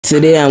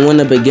Today I went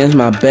up against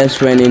my best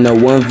friend in a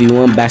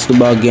 1v1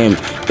 basketball game.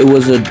 It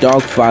was a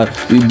dogfight.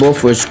 We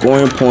both were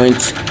scoring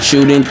points,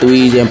 shooting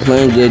threes, and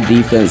playing good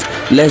defense.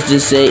 Let's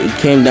just say it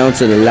came down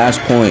to the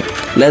last point.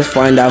 Let's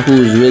find out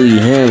who's really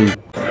him.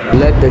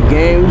 Let the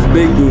games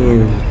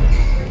begin.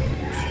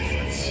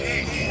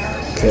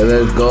 Okay,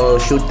 let's go.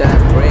 Shoot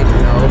that break,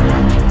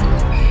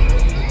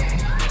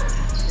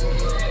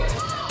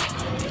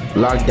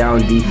 no.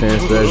 Lockdown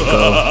defense, let's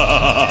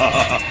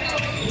go.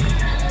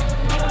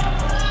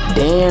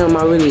 Damn,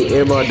 I really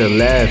airballed the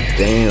left.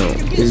 Damn,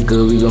 it's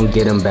good. We gonna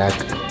get him back.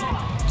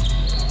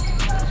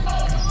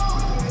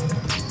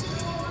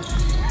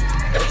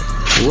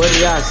 What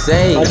did I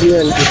say?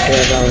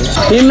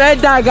 He made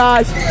that,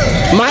 guys.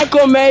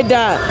 Michael made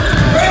that.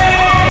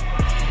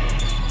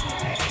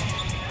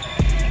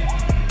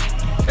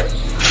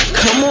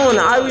 Come on,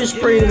 Irish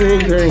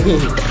Premium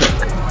Green.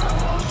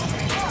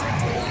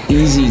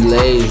 Easy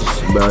lays,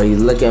 bro. He's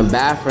looking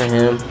bad for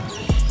him.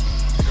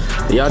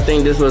 Y'all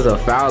think this was a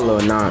foul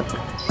or not?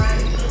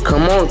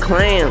 Come on,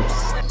 Clamps.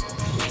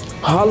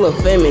 Hall of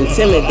Fame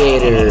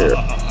Intimidator.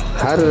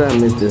 How did I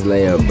miss this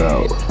layup,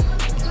 bro?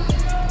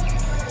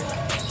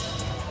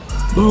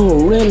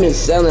 Bro, Rim is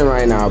selling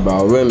right now,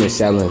 bro. Rim is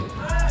selling.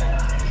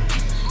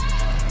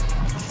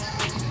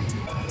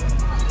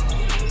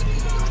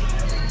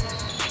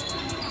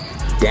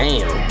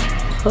 Damn.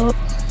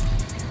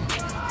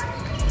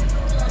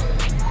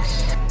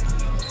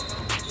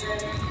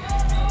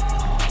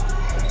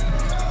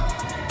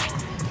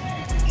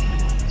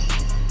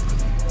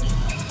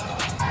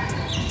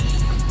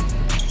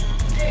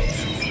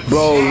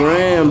 Bro,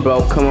 Ram,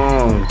 bro, come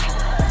on.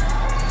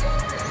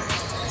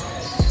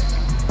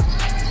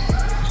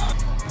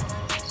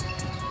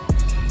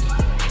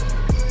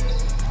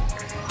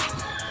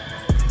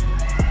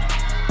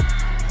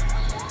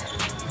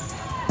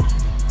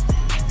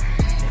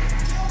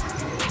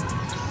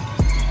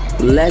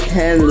 Left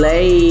hand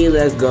lay,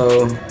 let's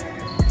go.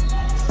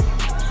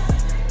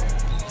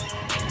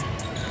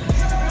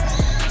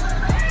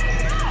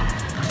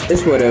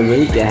 It's whatever,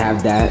 he can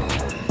have that.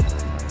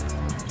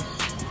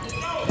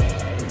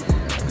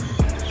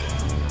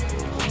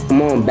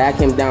 Come on, back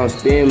him down,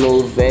 spin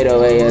move, fade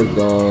away, let's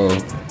go.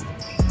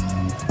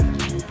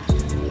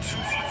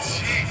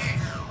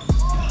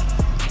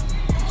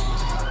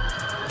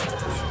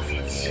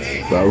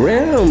 Bro,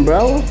 rim,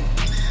 bro.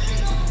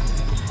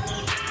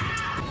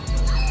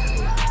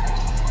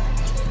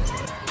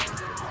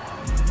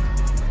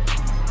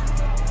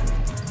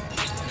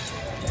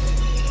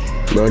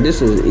 Bro, this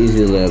was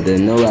easy love.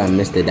 There's no way I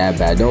missed it that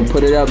bad. Don't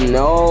put it up,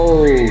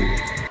 no.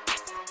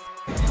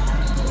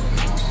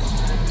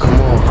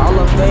 Hall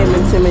of Fame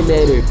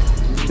Intimidator.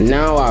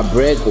 Now I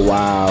break.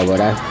 Wow, but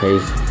that's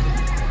crazy.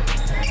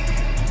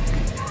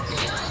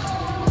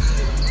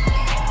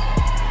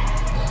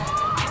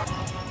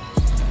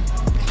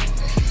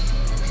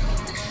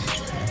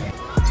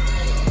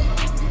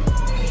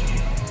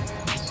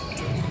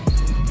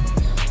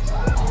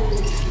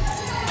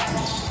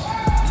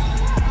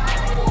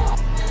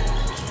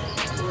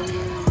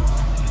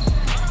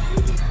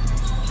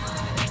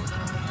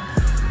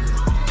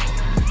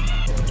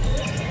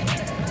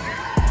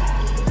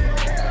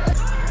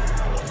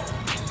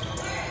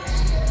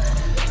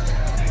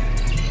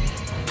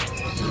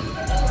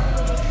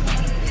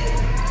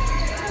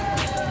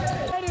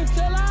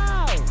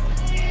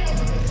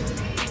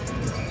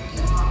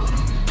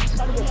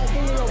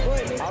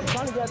 I'm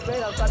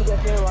trying to get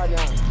paid right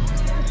now.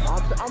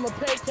 I'm a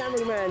paid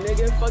cameraman,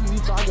 nigga. Fuck you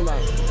talking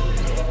about?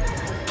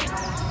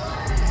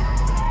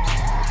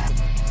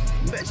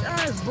 Bitch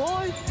ass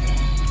boy.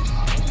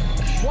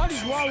 What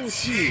is wrong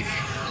with you?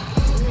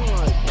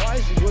 Why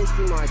is you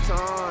wasting my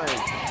time?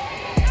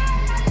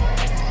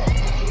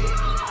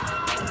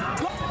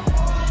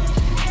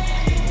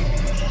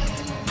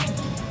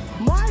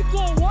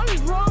 Michael, what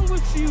is wrong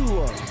with you?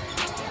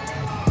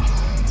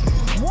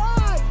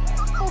 What?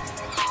 Oh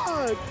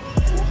fuck.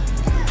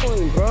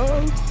 Bro.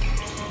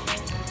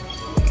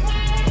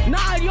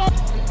 Nah, yo.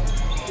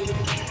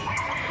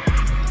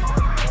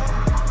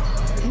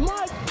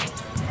 Mike.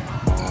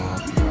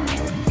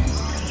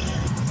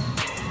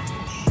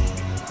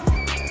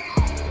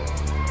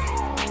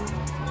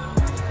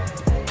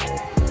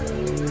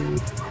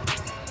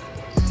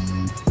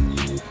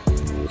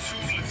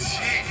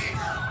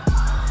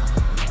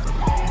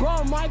 Bro,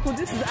 Michael,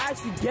 this is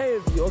actually gay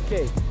of you,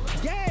 okay?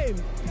 Game.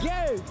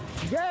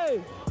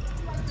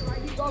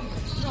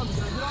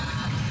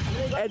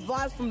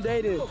 Advice from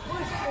dating.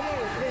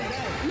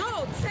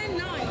 No,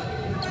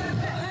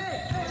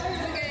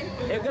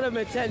 10-9. It could have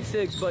been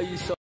 10-6, but you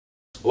saw.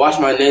 Watch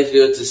my next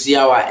video to see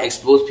how I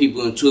expose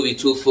people in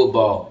 2v2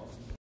 football.